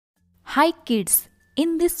Hi kids,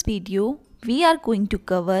 in this video we are going to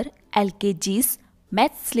cover LKG's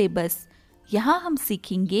math syllabus. यहाँ हम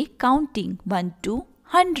सीखेंगे counting 1 to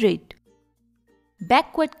 100,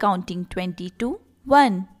 backward counting 20 to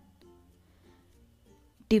 1,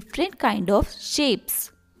 different kind of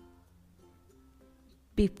shapes,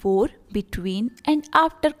 before, between and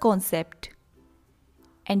after concept,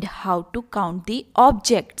 and how to count the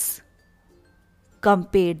objects,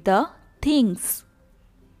 compare the things,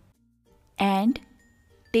 and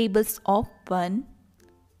tables of 1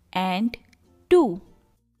 and 2.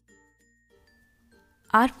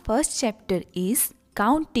 Our first chapter is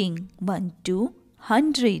counting 1 to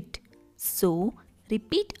 100. So,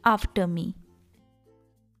 repeat after me.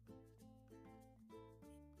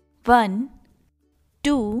 1,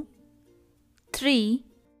 2, 3,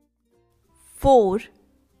 4,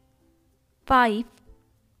 5,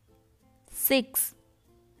 6,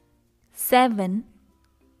 7,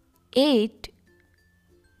 8,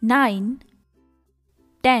 9,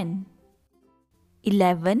 10,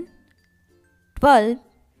 11, 12,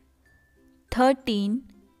 13,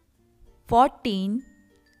 14,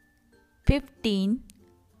 15,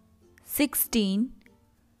 16,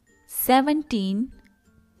 17,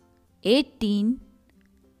 18,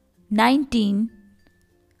 19,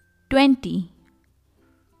 20,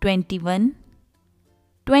 21,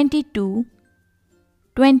 22,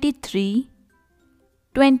 23,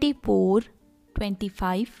 24,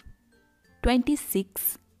 25,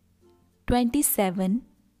 26, 27,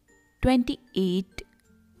 28,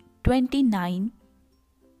 29,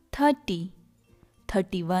 30,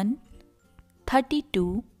 31,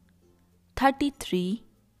 32, 33,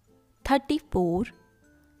 34,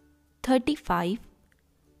 35,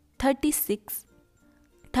 36,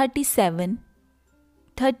 37,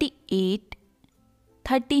 38,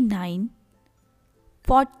 39,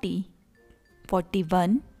 40,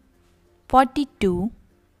 41, 42,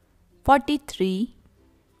 43,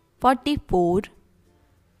 44,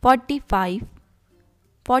 45,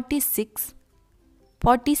 46,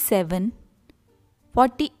 47,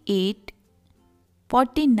 48,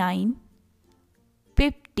 49,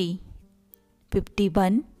 50,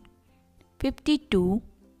 51, 52,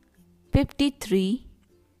 53,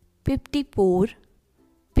 54,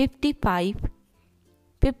 55,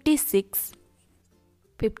 56,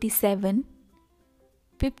 57,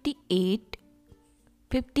 58,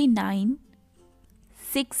 59,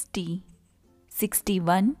 60,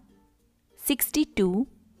 61, 62,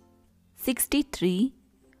 63,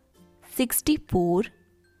 64,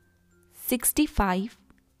 65,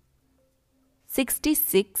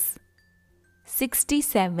 66,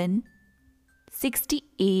 67,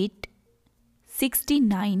 68,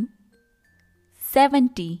 69,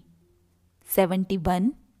 70,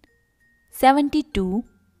 71, 72,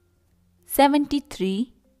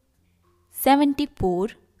 73, 74,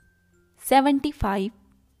 75,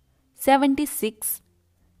 76,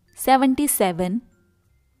 77,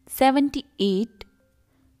 78,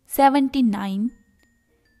 79,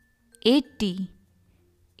 80,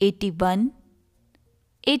 81,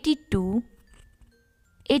 82,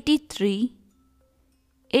 83,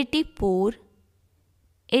 84,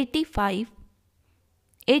 85,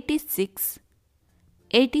 86,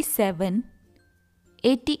 87,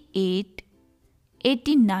 88,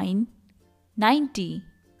 89, 90,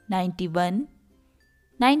 91,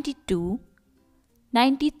 92,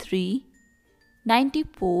 93,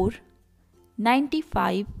 94,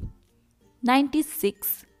 95,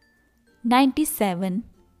 96, 97,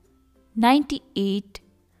 98,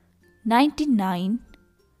 99,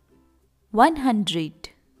 100.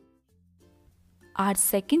 Our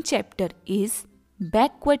second chapter is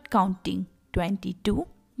backward counting 20 to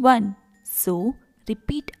 1. So,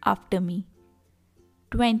 repeat after me.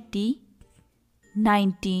 20,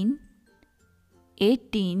 19,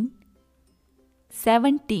 18,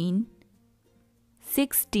 17,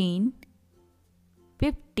 16,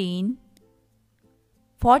 15,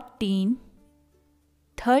 14,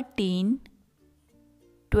 13,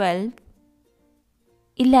 12,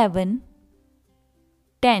 11,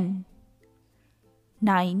 10,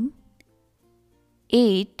 9,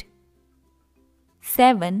 8,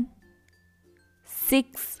 7,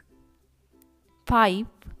 6, 5,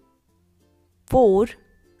 4,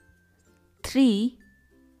 3,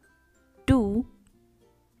 2,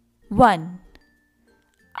 1.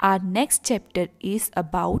 Our next chapter is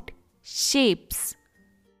about shapes.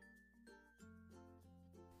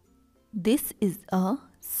 This is a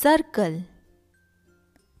circle.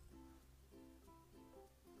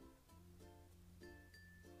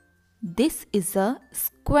 This is a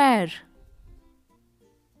square.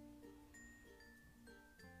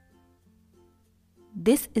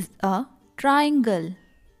 This is a triangle.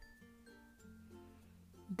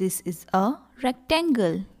 This is a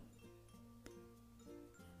rectangle.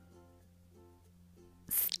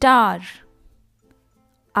 Star.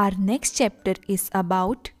 Our next chapter is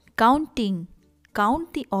about counting.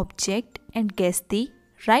 Count the object and guess the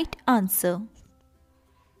right answer.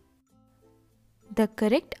 The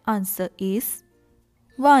correct answer is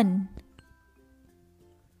 1.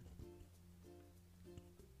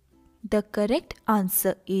 The correct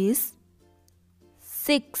answer is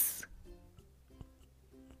 6.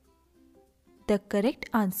 The correct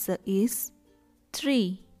answer is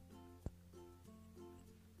 3.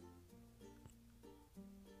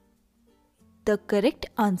 The correct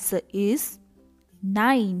answer is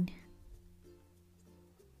 9.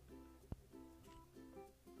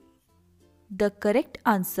 The correct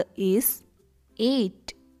answer is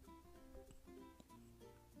 8.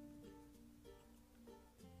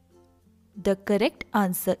 The correct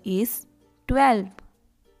answer is 12.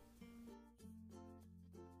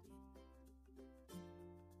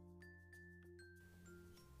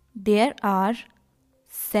 There are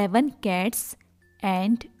 7 cats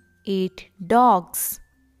and 8 dogs.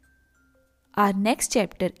 Our next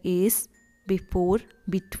chapter is before,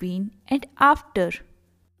 between and after.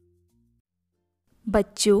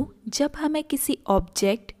 बच्चों, जब हमें किसी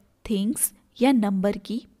object, things या number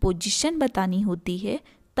की position बतानी होती है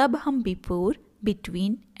तब हम बिफोर,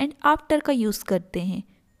 बिटवीन एंड आफ्टर का यूज़ करते हैं.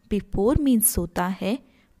 बिफोर मीन्स होता है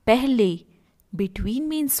पहले, बिटवीन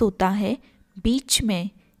मीन्स होता है बीच में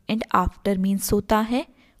एंड आफ्टर मीन्स होता है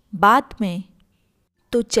बाद में.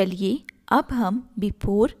 तो चलिए अब हम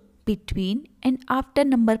before, between and after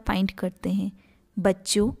number find करते हैं.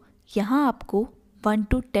 बच्चों, यहाँ आपको 1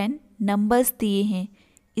 to 10 नंबर्स दिए हैं.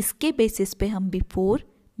 इसके बेसिस पे हम before,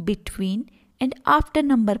 between and after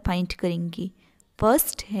number find करेंगे.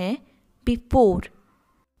 फर्स्ट है बिफोर.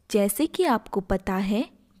 जैसे कि आपको पता है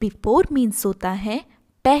बिफोर मीन्स होता है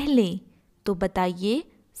पहले. तो बताइए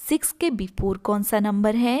 6 के बिफोर कौन सा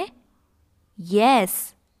नंबर है?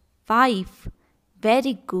 यस, 5.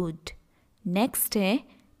 Very good. नेक्स्ट है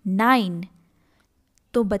 9.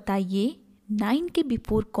 तो बताइए 9 के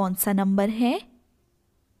बिफोर कौन सा नंबर है?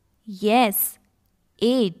 यस,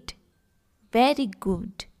 8. Very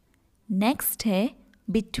good. नेक्स्ट है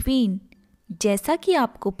बिटवीन. जैसा कि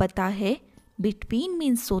आपको पता है बिटवीन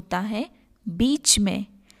मीन्स होता है बीच में.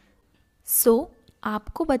 सो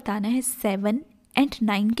आपको बताना है 7 एंड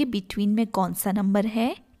 9 के बिटवीन में कौन सा नंबर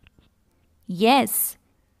है? यस,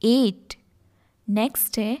 8.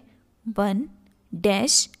 नेक्स्ट है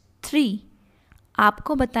 1-3.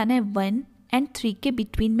 आपको बताना है 1 एंड 3 के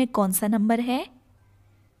बिटवीन में कौन सा नंबर है?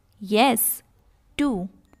 यस, 2.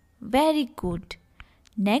 Very good.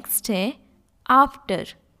 नेक्स्ट है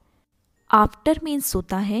आफ्टर. आफ्टर मीन्स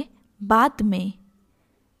होता है बाद में.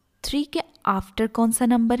 3 के आफ्टर कौन सा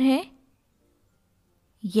नंबर है?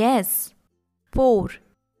 यस, 4.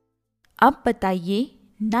 अब बताइए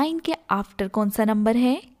 9 के आफ्टर कौन सा नंबर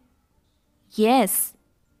है? यस,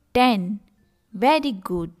 10. Very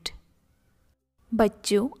good.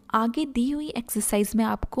 बच्चों, आगे दी हुई एक्सरसाइज में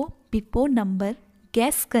आपको बिफोर नंबर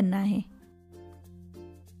गैस करना है.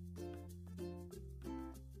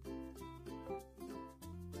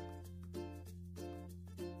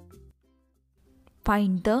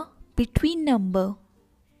 Find the between number.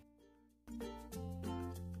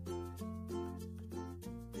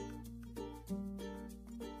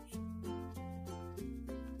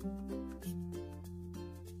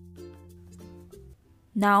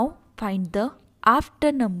 Now find the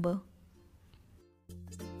after number.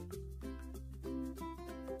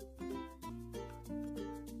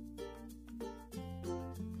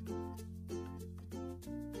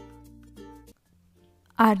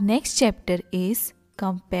 Our next chapter is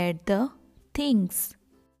compare the things.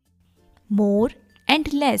 More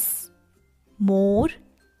and less. More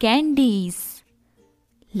candies.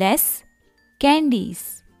 Less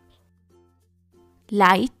candies.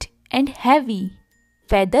 Light and heavy.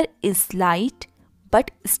 Feather is light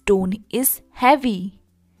but stone is heavy.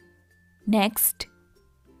 Next,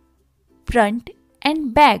 front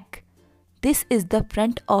and back. This is the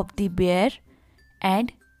front of the bear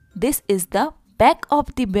and this is the back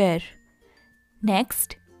of the bear.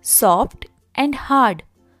 Next, soft and hard.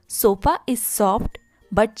 Sofa is soft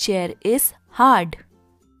but chair is hard.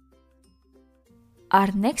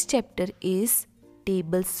 Our next chapter is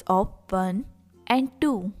tables of 1 and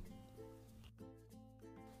 2.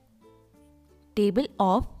 Table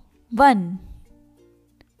of 1.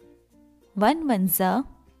 1 ones are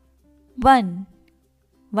 1.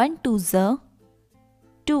 1 twos are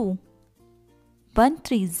 2. 1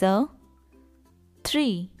 threes are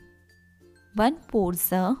 3. 1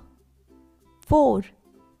 4s are 4,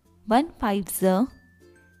 1 5s are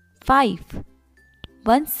 5,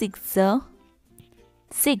 1 6s are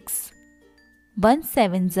 6, 1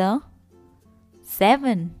 7s are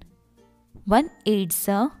 7, 1 8s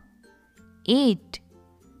are 8,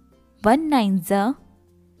 1 9s are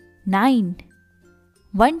 9,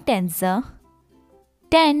 1 10s are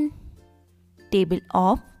 10. Table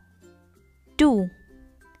of 2.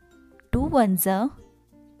 2 1s are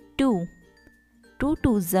 2, 2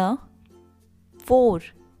 2s are 4,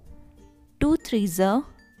 2 3s are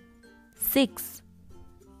 6,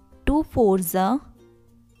 2 4s are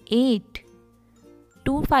 8,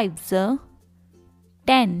 2 5s are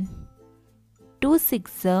 10, 2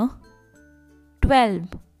 6s are 12,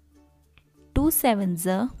 2 7s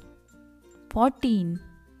are 14,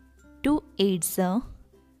 2 8s are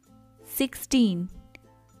 16,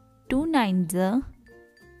 2 9s are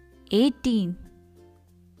 18,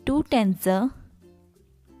 2 10s are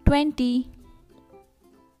 20.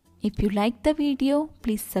 If you like the video,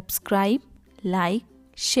 please subscribe, like,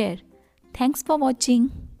 share. Thanks for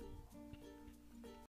watching.